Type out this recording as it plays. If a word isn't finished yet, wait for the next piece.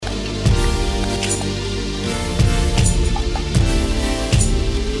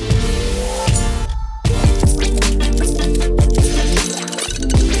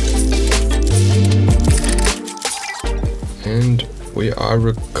are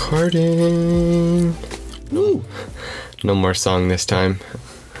recording. Woo! No more song this time.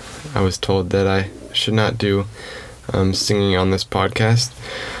 I was told that I should not do singing on this podcast.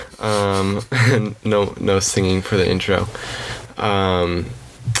 No singing for the intro.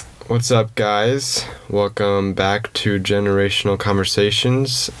 What's up, guys? Welcome back to Generational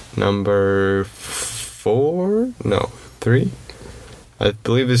Conversations number 4? No, 3? I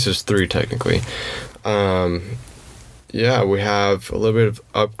believe this is 3 technically. Yeah, we have a little bit of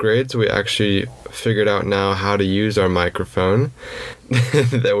upgrades. We actually figured out now how to use our microphone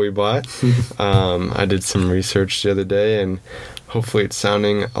that we bought. I did some research the other day, and hopefully it's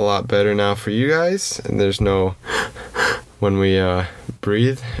sounding a lot better now for you guys. And there's no, when we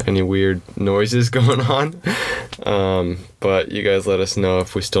breathe, any weird noises going on. But you guys let us know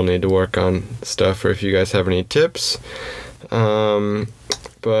if we still need to work on stuff or if you guys have any tips.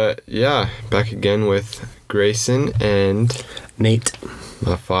 But yeah, back again with Grayson and Nate,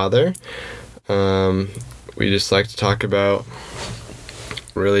 my father. We just like to talk about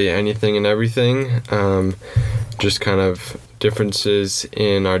really anything and everything. Just kind of differences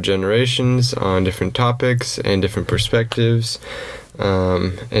in our generations on different topics and different perspectives.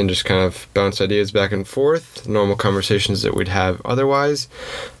 And just kind of bounce ideas back and forth. Normal conversations that we'd have otherwise.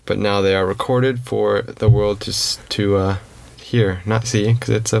 But now they are recorded for the world to hear, not see, because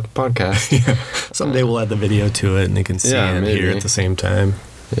it's a podcast. Yeah. Someday we'll add the video to it and they can see and hear at the same time.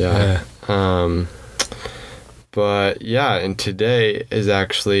 Yeah. But yeah, and today is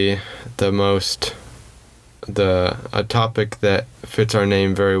actually a topic that fits our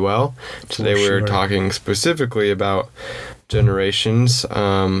name very well. Today we're talking specifically about generations.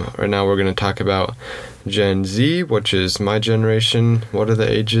 Right now we're going to talk about Gen Z, which is my generation. What are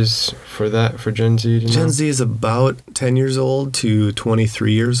the ages for that, for Gen Z? Gen Z is about 10 years old to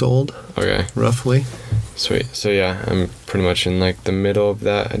 23 years old. Okay. Roughly. Sweet. So yeah, I'm pretty much in like the middle of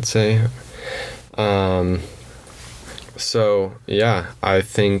that, I'd say. So yeah, I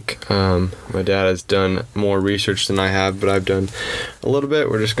think my dad has done more research than I have, but I've done a little bit.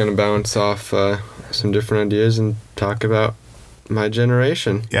 We're just going to bounce off some different ideas and talk about my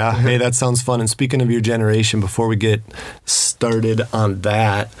generation. Yeah, hey, that sounds fun. And speaking of your generation, before we get started on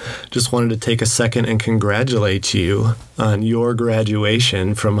that, just wanted to take a second and congratulate you on your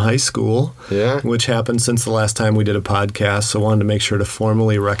graduation from high school, which happened since the last time we did a podcast. So wanted to make sure to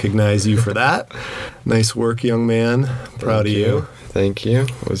formally recognize you for that. Nice work, young man. Proud of you. Thank you.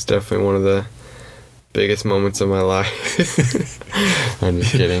 It was definitely one of the biggest moments of my life. I'm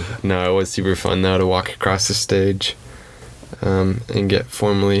just kidding. No, it was super fun though to walk across the stage. And get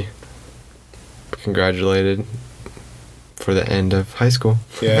formally congratulated for the end of high school.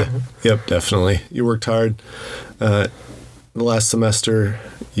 Yeah, yep, definitely. You worked hard. The last semester,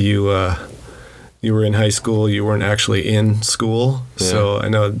 you were in high school. You weren't actually in school. Yeah. So I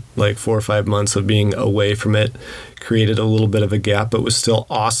know like 4 or 5 months of being away from it created a little bit of a gap, but was still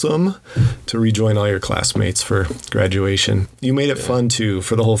awesome to rejoin all your classmates for graduation. You made it fun too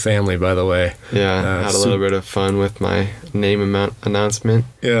for the whole family, by the way. Yeah, had a little bit of fun with my name announcement.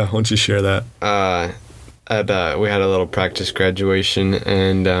 Yeah, why don't you share that? We had a little practice graduation,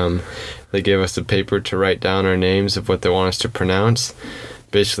 and they gave us a paper to write down our names of what they want us to pronounce,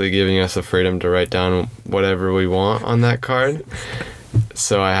 basically giving us the freedom to write down whatever we want on that card.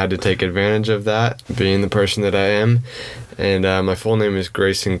 So I had to take advantage of that, being the person that I am. And my full name is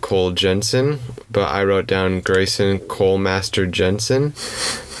Grayson Cole Jensen, but I wrote down Grayson Cole Master Jensen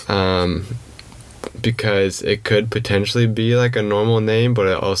because it could potentially be like a normal name, but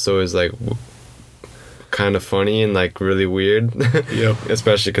it also is like kind of funny and like really weird. Yep.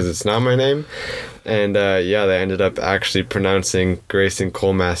 Especially because it's not my name. And they ended up actually pronouncing Grayson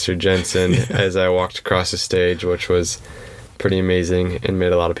Cole Master Jensen as I walked across the stage, which was pretty amazing and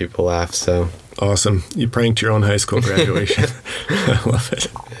made a lot of people laugh. So awesome. You pranked your own high school graduation. I love it.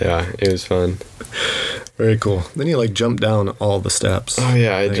 Yeah, it was fun. Very cool. Then you like jumped down all the steps. Oh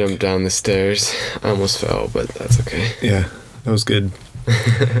yeah, I jumped down the stairs. I almost fell, but that's okay. Yeah, that was good.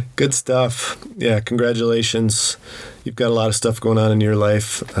 Good stuff. Yeah, congratulations. You've got a lot of stuff going on in your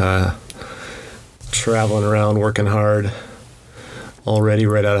life. Traveling around, working hard, already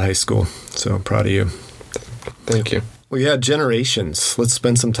right out of high school. So I'm proud of you. Thank you. Well, yeah, generations. Let's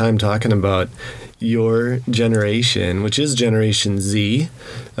spend some time talking about your generation, which is Generation Z.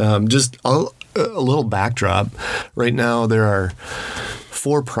 Just a little backdrop. Right now, there are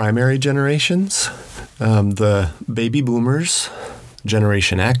 4 primary generations. The baby boomers,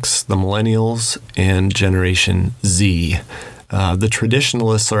 Generation X, the millennials, and Generation Z. The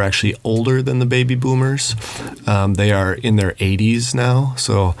traditionalists are actually older than the baby boomers. They are in their 80s now,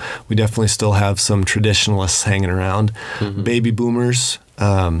 so we definitely still have some traditionalists hanging around. Baby boomers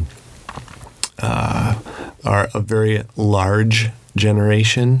are a very large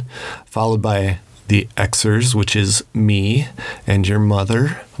generation, followed by the Xers, which is me and your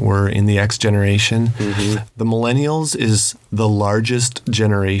mother. We're in the X generation. The millennials is the largest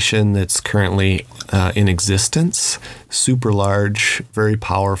generation that's currently in existence. Super large, very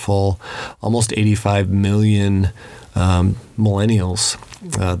powerful, almost 85 million millennials.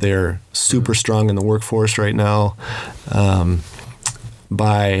 They're super strong in the workforce right now.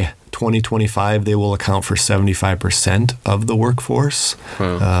 By 2025, they will account for 75% of the workforce.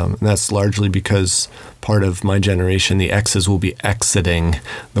 And that's largely because part of my generation, the X's, will be exiting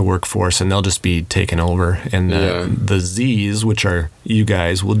the workforce and they'll just be taken over. And the Z's, which are you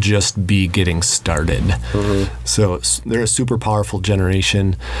guys, will just be getting started. So they're a super powerful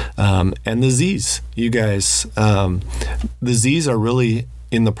generation. And the Z's, you guys, the Z's are really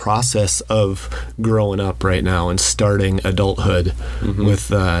in the process of growing up right now and starting adulthood, with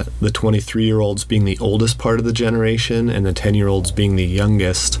the 23-year-olds being the oldest part of the generation and the 10-year-olds being the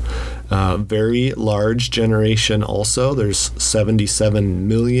youngest. Very large generation also. There's 77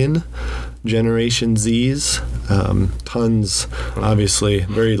 million Generation Zs. Tons, obviously,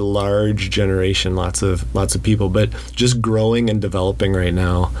 very large generation, lots of people, but just growing and developing right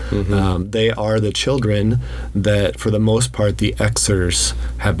now. They are the children that, for the most part, the Xers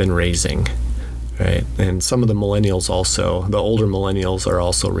have been raising. Right. And some of the millennials also, the older millennials are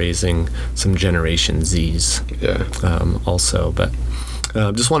also raising some Generation Zs. Also, but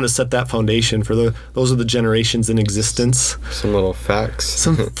just wanted to set that foundation for those are the generations in existence. Some little facts.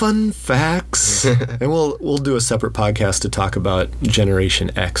 Some fun facts. And we'll do a separate podcast to talk about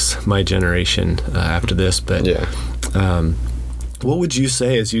Generation X, my generation, after this. But what would you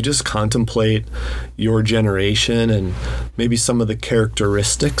say as you just contemplate your generation and maybe some of the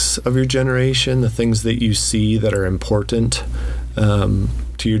characteristics of your generation, the things that you see that are important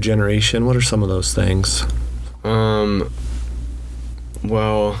to your generation? What are some of those things?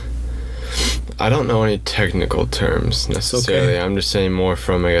 Well, I don't know any technical terms necessarily. I'm just saying more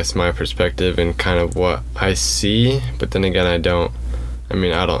from, I guess, my perspective and kind of what I see. But then again, I don't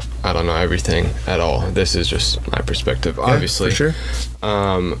know everything at all. This is just my perspective, obviously. For sure.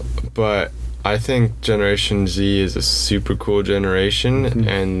 But I think Generation Z is a super cool generation,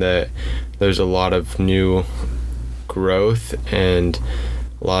 and that there's a lot of new growth and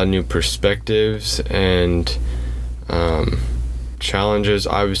a lot of new perspectives and challenges,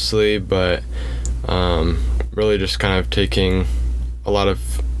 obviously, but really just kind of taking a lot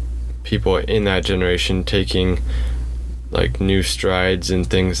of people in that generation taking like new strides and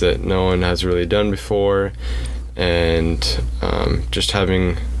things that no one has really done before, and just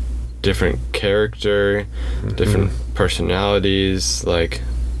having different character, different personalities, like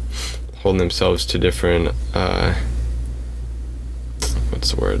holding themselves to different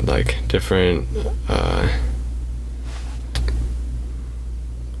different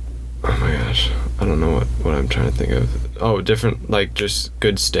oh my gosh, I don't know what I'm trying to think of. Different, like, just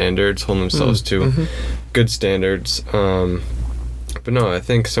good standards, holding themselves to good standards. But no, I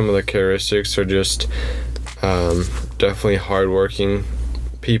think some of the characteristics are just definitely hardworking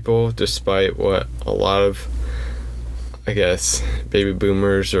people, despite what a lot of, I guess, baby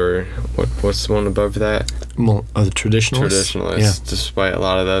boomers or what's the one above that? The traditionalists? Traditionalists, despite a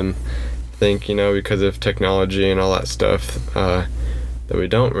lot of them think, because of technology and all that stuff, that we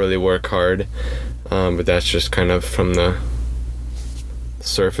don't really work hard, but that's just kind of from the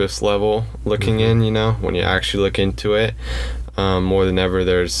surface level looking in, when you actually look into it. More than ever,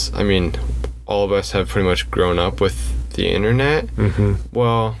 all of us have pretty much grown up with the internet.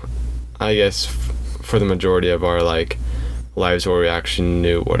 Well, I guess for the majority of our lives where we actually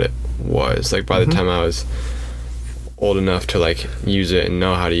knew what it was. Like, by the time I was old enough to use it and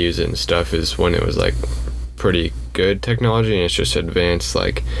know how to use it and stuff is when it was pretty good technology, and it's just advanced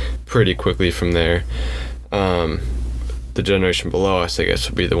pretty quickly from there. The generation below us, I guess,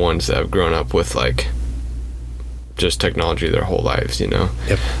 would be the ones that have grown up with just technology their whole lives,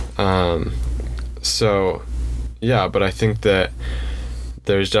 Yep. So yeah, but I think that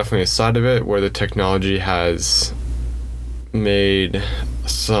there's definitely a side of it where the technology has made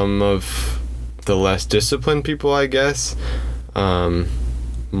some of the less disciplined people, I guess,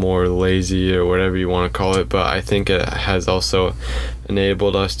 more lazy or whatever you want to call it, but I think it has also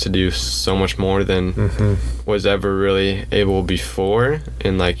enabled us to do so much more than was ever really able before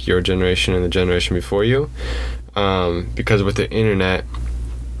in your generation and the generation before you, because with the internet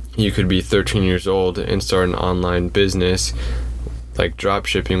you could be 13 years old and start an online business like drop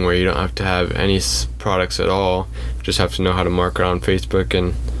shipping, where you don't have to have any products at all. You just have to know how to market on Facebook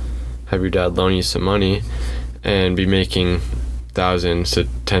and have your dad loan you some money, and be making thousands to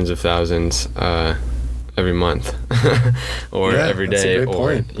tens of thousands every month or every day, or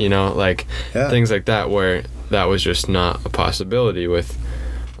point. Like things like that, where that was just not a possibility with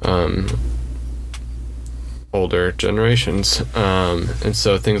older generations. And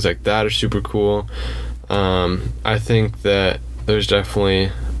so things like that are super cool. I think that there's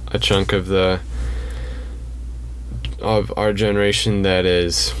definitely a chunk of our generation that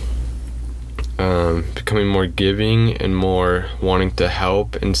is becoming more giving and more wanting to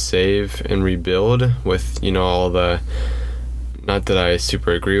help and save and rebuild with, all the, not that I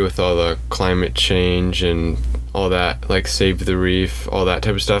super agree with all the climate change and all that, like save the reef, all that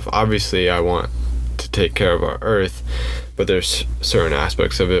type of stuff. Obviously I want to take care of our earth, but there's certain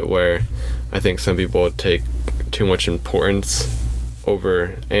aspects of it where I think some people take too much importance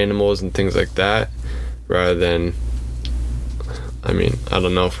over animals and things like that, rather than, I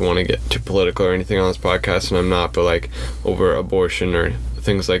don't know if we want to get too political or anything on this podcast, and I'm not, but like over abortion or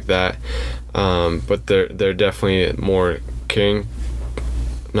things like that. But they're definitely more caring,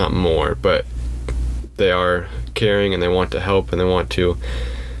 not more, but they are caring, and they want to help, and they want to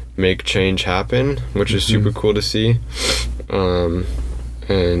make change happen, which is super cool to see.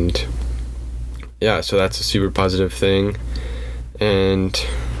 And yeah, so that's a super positive thing. And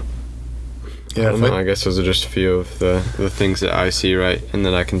I guess those are just a few of the things that I see, right, and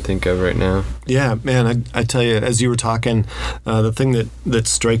that I can think of right now. Yeah, man, I tell you, as you were talking, the thing that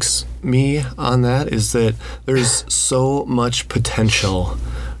strikes me on that is that there's so much potential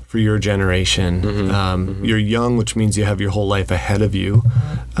for your generation. You're young, which means you have your whole life ahead of you.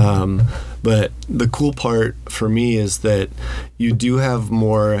 But the cool part for me is that you do have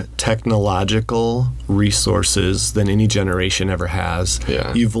more technological resources than any generation ever has.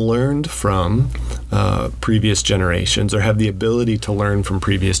 Yeah. You've learned from previous generations, or have the ability to learn from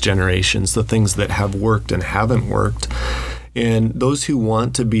previous generations, the things that have worked and haven't worked. And those who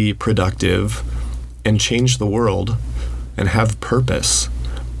want to be productive and change the world and have purpose,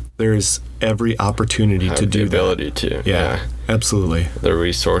 there's every opportunity to do that. Have the ability to. Yeah, absolutely. The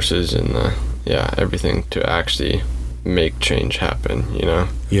resources and everything to actually make change happen,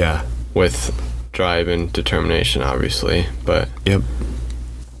 Yeah. With drive and determination, obviously, but. Yep.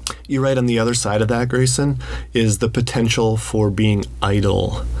 You're right. On the other side of that, Grayson, is the potential for being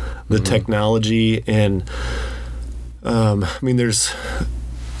idle. The technology and, there's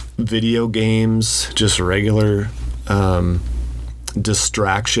video games, just regular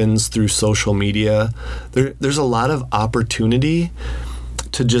distractions through social media. There's a lot of opportunity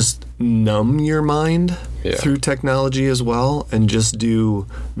to just numb your mind through technology as well, and just do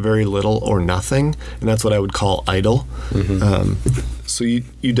very little or nothing, and that's what I would call idle. So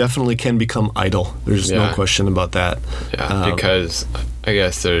you definitely can become idle. There's no question about that. Because I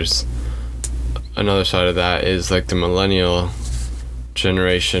guess there's another side of that is like the millennial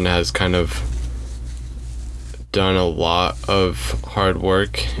generation has kind of done a lot of hard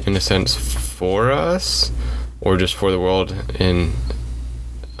work in a sense for us, or just for the world in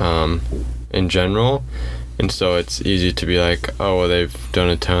general, and so it's easy to be like, oh well, they've done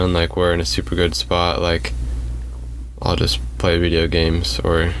a ton, like we're in a super good spot, like I'll just play video games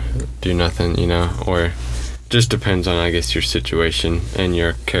or do nothing, or just depends on, I guess, your situation and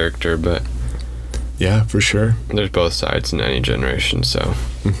your character. But yeah, for sure, there's both sides in any generation. So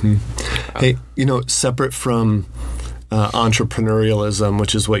hey, separate from entrepreneurialism,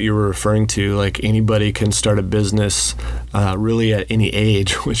 which is what you were referring to, like anybody can start a business really at any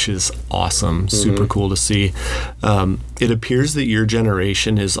age, which is awesome. Super cool to see. It appears that your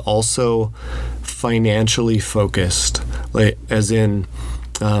generation is also financially focused, like as in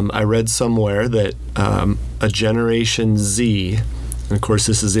I read somewhere that a Generation Z, and of course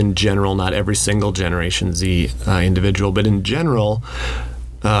this is in general, not every single Generation Z individual, but in general,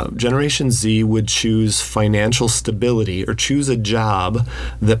 Generation Z would choose financial stability, or choose a job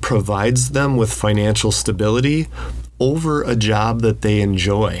that provides them with financial stability over a job that they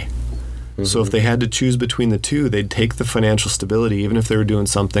enjoy. So if they had to choose between the two, they'd take the financial stability, even if they were doing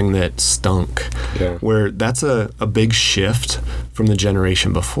something that stunk. Where that's a big shift from the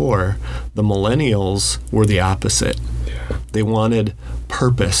generation before. The millennials were the opposite. They wanted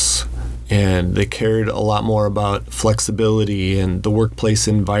purpose, and they cared a lot more about flexibility and the workplace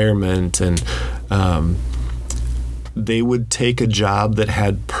environment, and they would take a job that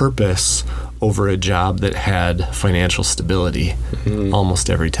had purpose over a job that had financial stability almost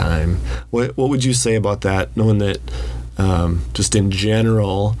every time. What would you say about that, knowing that just in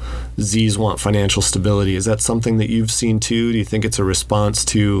general, Z's want financial stability. Is that something that you've seen too? Do you think it's a response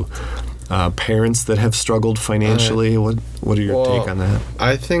to parents that have struggled financially? What are your take on that?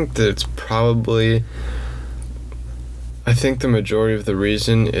 I think that it's probably... I think the majority of the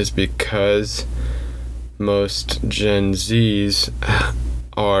reason is because most Gen Zs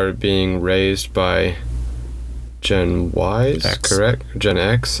are being raised by Gen Ys, X. correct? Gen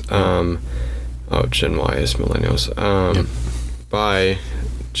X. Yeah. Gen Y is millennials. Yep. By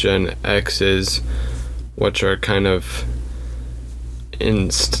Gen X's, which are kind of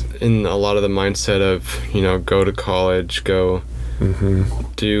in a lot of the mindset of, go to college, go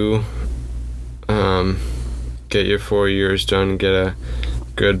do, get your 4 years done, get a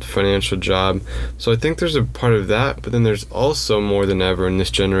good financial job. So I think there's a part of that, but then there's also more than ever in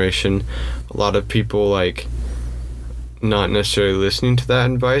this generation, a lot of people like not necessarily listening to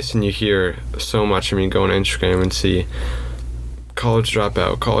that advice, and you hear so much. I mean, go on Instagram and see college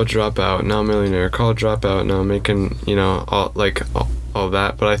dropout, now millionaire, college dropout, now making, all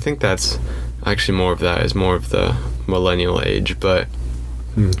that. But I think that's actually more of the millennial age. But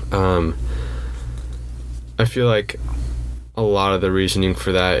I feel like a lot of the reasoning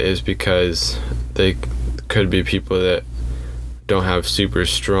for that is because they could be people that don't have super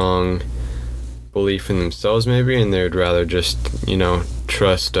strong belief in themselves maybe, and they would rather just,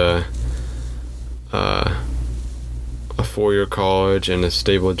 trust a 4-year college and a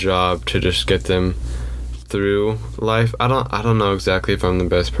stable job to just get them through life. I don't know exactly if I'm the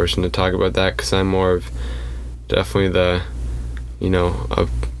best person to talk about that, because I'm more of definitely the, a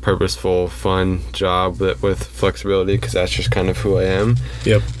purposeful, fun job with flexibility, because that's just kind of who I am.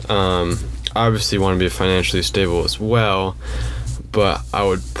 Yep. I obviously want to be financially stable as well, but I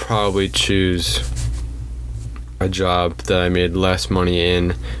would probably choose a job that I made less money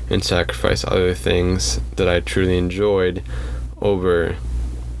in and sacrifice other things that I truly enjoyed over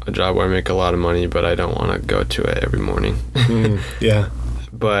a job where I make a lot of money, but I don't want to go to it every morning. Yeah.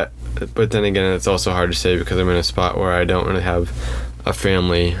 But then again, it's also hard to say because I'm in a spot where I don't really have a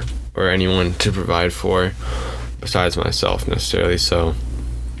family or anyone to provide for besides myself necessarily. So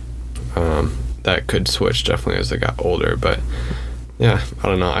that could switch definitely as I got older. But yeah, I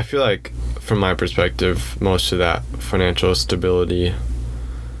don't know. I feel like from my perspective, most of that financial stability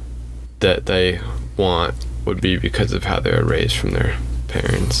that they want would be because of how they were raised from their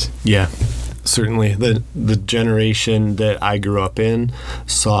parents. Yeah. Certainly, the generation that I grew up in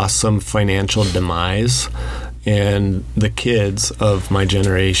saw some financial demise, and the kids of my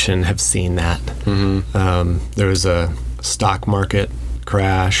generation have seen that. There was a stock market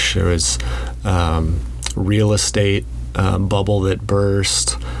crash. There was real estate bubble that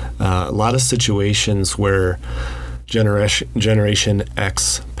burst. A lot of situations where Generation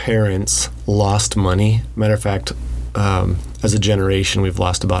X parents lost money. Matter of fact, as a generation, we've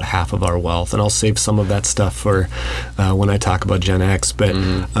lost about half of our wealth, and I'll save some of that stuff for when I talk about Gen X. But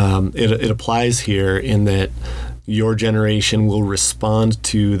it applies here in that your generation will respond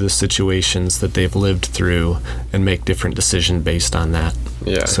to the situations that they've lived through and make different decisions based on that.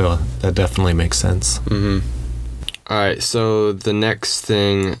 Yeah. So that definitely makes sense. All right, so the next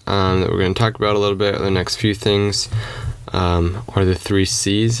thing that we're going to talk about a little bit, or the next few things, are the 3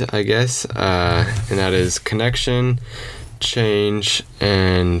 C's, I guess, and that is connection, change,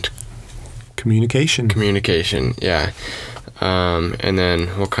 and communication. Yeah. And then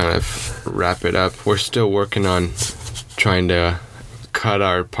we'll kind of wrap it up. We're still working on trying to cut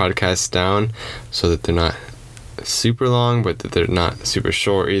our podcasts down so that they're not super long, but that they're not super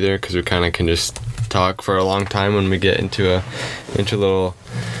short either, because we kind of can just talk for a long time when we get into a little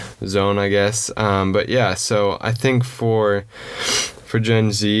zone, I guess. But yeah, so I think for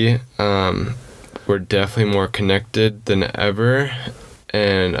Gen Z, we're definitely more connected than ever,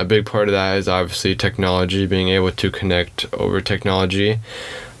 and a big part of that is obviously technology, being able to connect over technology.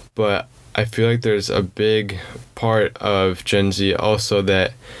 But I feel like there's a big part of Gen Z also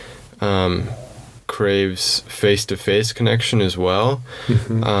that craves face-to-face connection as well,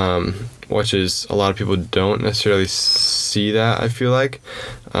 which is a lot of people don't necessarily see that, I feel like.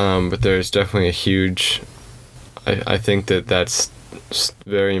 But there's definitely a huge... I think that's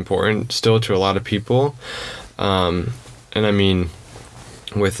very important still to a lot of people. And I mean,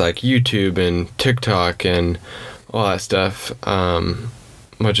 with like YouTube and TikTok and all that stuff,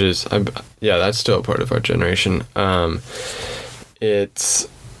 which is, that's still a part of our generation. It's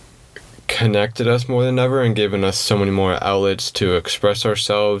connected us more than ever and given us so many more outlets to express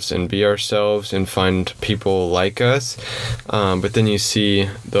ourselves and be ourselves and find people like us. But then you see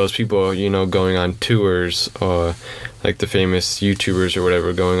those people, going on tours, or like the famous YouTubers or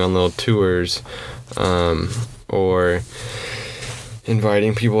whatever, going on little tours, or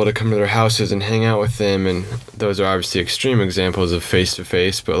inviting people to come to their houses and hang out with them. And those are obviously extreme examples of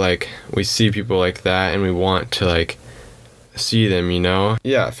face-to-face, but like we see people like that and we want to like see them, you know?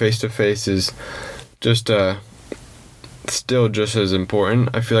 Yeah, face-to-face is just still just as important,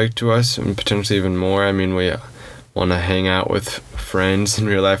 I feel like, to us, and potentially even more. I mean, we want to hang out with friends in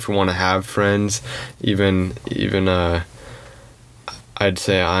real life. We want to have friends. Even I'd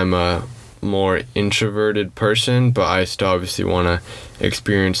say I'm a more introverted person, but I still obviously want to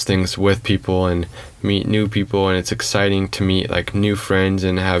experience things with people and meet new people, and it's exciting to meet like new friends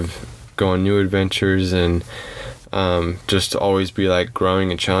and go on new adventures, and just always be like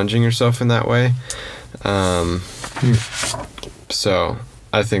growing and challenging yourself in that way. So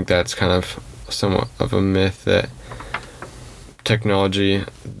I think that's kind of somewhat of a myth that technology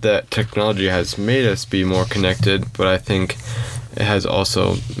has made us be more connected, but I think it has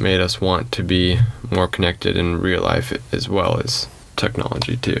also made us want to be more connected in real life as well as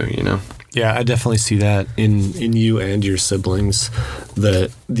technology too, you know? Yeah, I definitely see that in you and your siblings.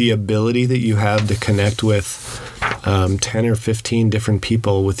 The ability that you have to connect with 10 or 15 different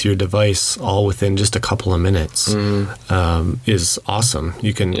people with your device all within just a couple of minutes is awesome.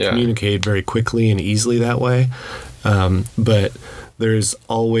 You can communicate very quickly and easily that way. But there's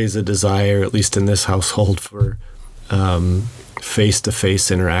always a desire, at least in this household, for face-to-face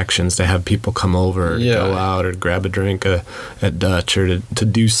interactions, to have people come over or go out or grab a drink at Dutch, or to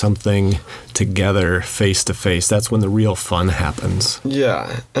do something together face-to-face. That's when the real fun happens.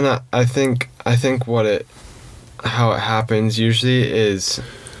 Yeah, and I think how it happens usually is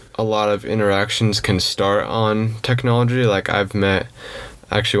a lot of interactions can start on technology. Like I've met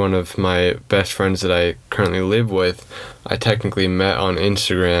actually one of my best friends that I currently live with, I technically met on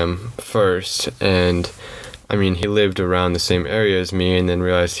Instagram first, and I mean, he lived around the same area as me, and then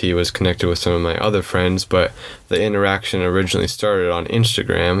realized he was connected with some of my other friends, but the interaction originally started on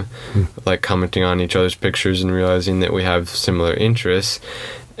Instagram, like commenting on each other's pictures and realizing that we have similar interests,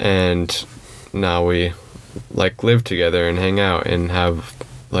 and now we like live together and hang out and have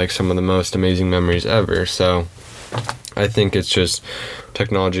like some of the most amazing memories ever. So I think it's just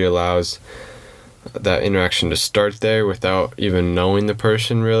technology allows that interaction to start there without even knowing the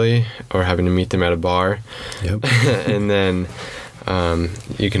person really, or having to meet them at a bar. Yep. And then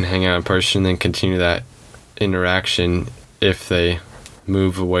you can hang out in person and then continue that interaction if they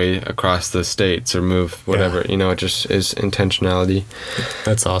move away across the states or move whatever. You know, it just is intentionality.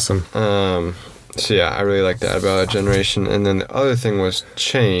 That's awesome. So yeah, I really like that about our generation. And then the other thing was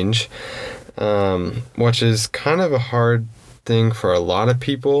change, which is kind of a hard thing for a lot of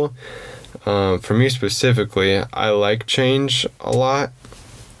people. For me specifically, I like change a lot.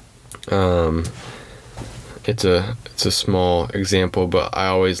 It's a small example, but I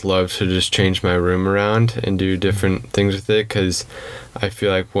always love to just change my room around and do different things with it, because I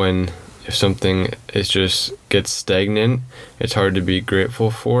feel like if something gets stagnant, it's hard to be grateful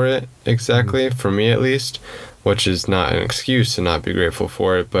for it, exactly, for me at least, which is not an excuse to not be grateful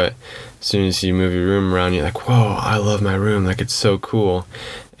for it, but as soon as you move your room around, you're like, whoa, I love my room, like it's so cool.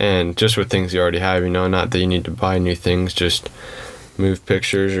 And just with things you already have, you know, not that you need to buy new things, just move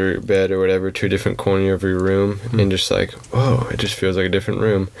pictures or your bed or whatever to a different corner of your room, and just like, whoa, it just feels like a different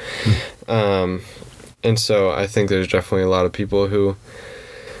room. And so I think there's definitely a lot of people who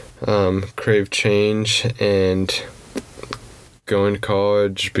crave change and going to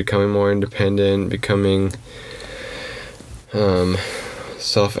college, becoming more independent, becoming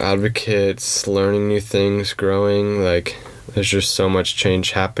self-advocates, learning new things, growing. Like, there's just so much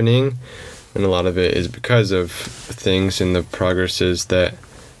change happening, and a lot of it is because of things and the progresses that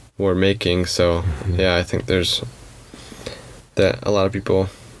we're making. So yeah, I think there's that a lot of people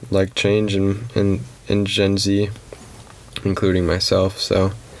like change in Gen Z, including myself.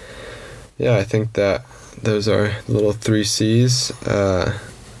 So yeah, I think that those are the little 3 C's.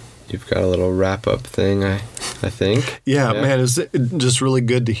 You've got a little wrap-up thing, I think. Yeah, man, it's just really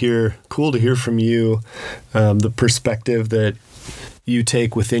good to hear, cool to hear from you, the perspective that you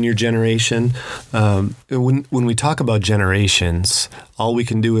take within your generation. When we talk about generations, all we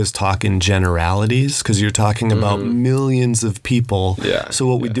can do is talk in generalities, because you're talking about millions of people. Yeah. So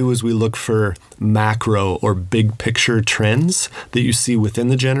what we do is we look for macro or big picture trends that you see within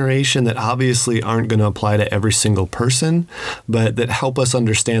the generation that obviously aren't going to apply to every single person, but that help us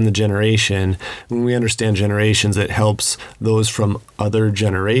understand the generation. When we understand generations, it helps those from other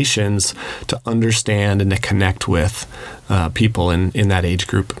generations to understand and to connect with people in that age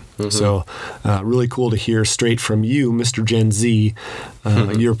group. So really cool to hear straight from you, Mr. Gen Z,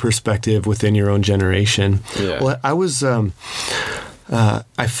 your perspective within your own generation. Yeah. Well, I was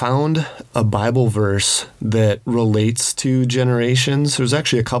I found a Bible verse that relates to generations. There's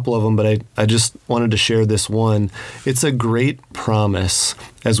actually a couple of them, but I just wanted to share this one. It's a great promise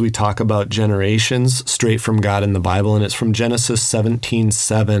as we talk about generations straight from God in the Bible, and it's from Genesis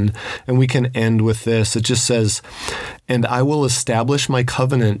 17:7, and we can end with this. It just says, "And I will establish my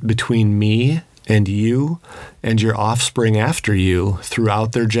covenant between me and you and your offspring after you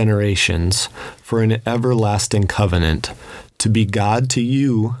throughout their generations for an everlasting covenant, to be God to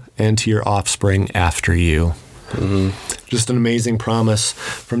you and to your offspring after you." Mm-hmm. Just an amazing promise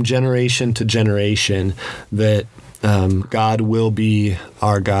from generation to generation that God will be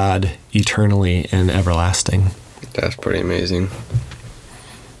our God eternally and everlasting. That's pretty amazing.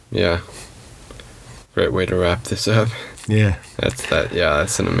 Yeah. Great way to wrap this up. Yeah.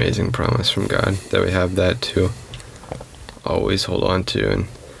 That's an amazing promise from God that we have that to always hold on to. And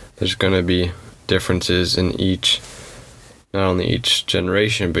there's going to be differences in not only each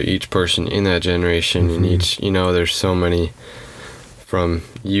generation, but each person in that generation. Mm-hmm. And each, there's so many, from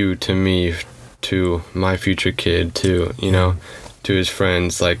you to me to my future kid to, to his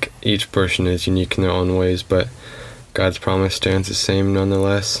friends. Like, each person is unique in their own ways, but God's promise stands the same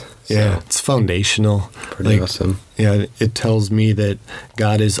nonetheless. Yeah, it's foundational. Pretty awesome. Yeah, it tells me that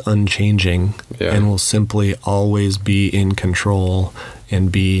God is unchanging and will simply always be in control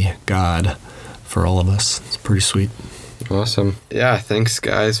and be God for all of us. It's pretty sweet. Awesome. Yeah, thanks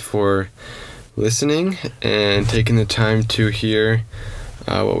guys for listening and taking the time to hear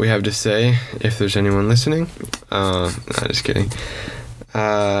what we have to say, if there's anyone listening. No, just kidding.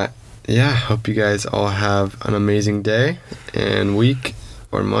 Hope you guys all have an amazing day and week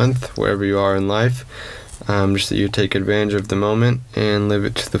or month, wherever you are in life. Just that you take advantage of the moment and live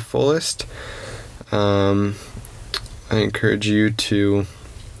it to the fullest. I encourage you to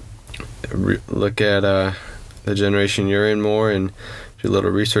look at the generation you're in more and do a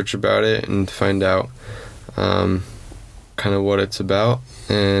little research about it and find out kind of what it's about.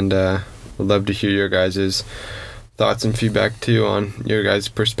 And would love to hear your guys' thoughts and feedback too on your guys'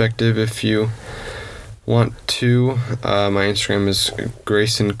 perspective if you want to. My Instagram is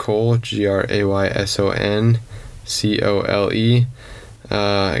Grayson Cole, GraysonCole.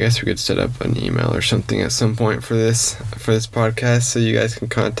 I guess we could set up an email or something at some point for this podcast, so you guys can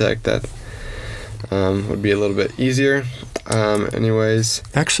contact that. Would be a little bit easier. Anyways,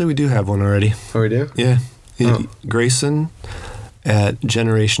 actually, we do have one already. Oh, we do? Yeah. Grayson at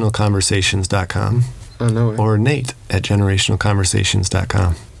generationalconversations.com. Oh, no way. Or Nate at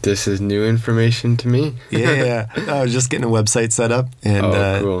generationalconversations.com. This is new information to me. Yeah. I was just getting a website set up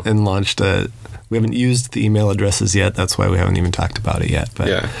and cool. And launched we haven't used the email addresses yet. That's why we haven't even talked about it yet.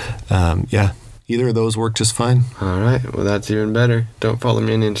 But either of those work just fine. All right. Well, that's even better. Don't follow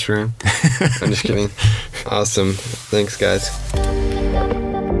me on Instagram. I'm just kidding. Awesome. Thanks, guys.